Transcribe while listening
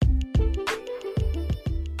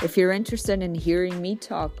If you're interested in hearing me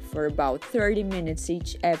talk for about 30 minutes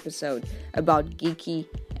each episode about geeky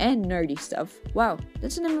and nerdy stuff, wow,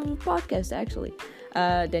 that's the name of a podcast actually,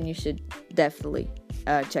 then you should definitely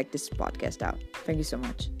check this podcast out. Thank you so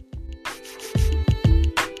much.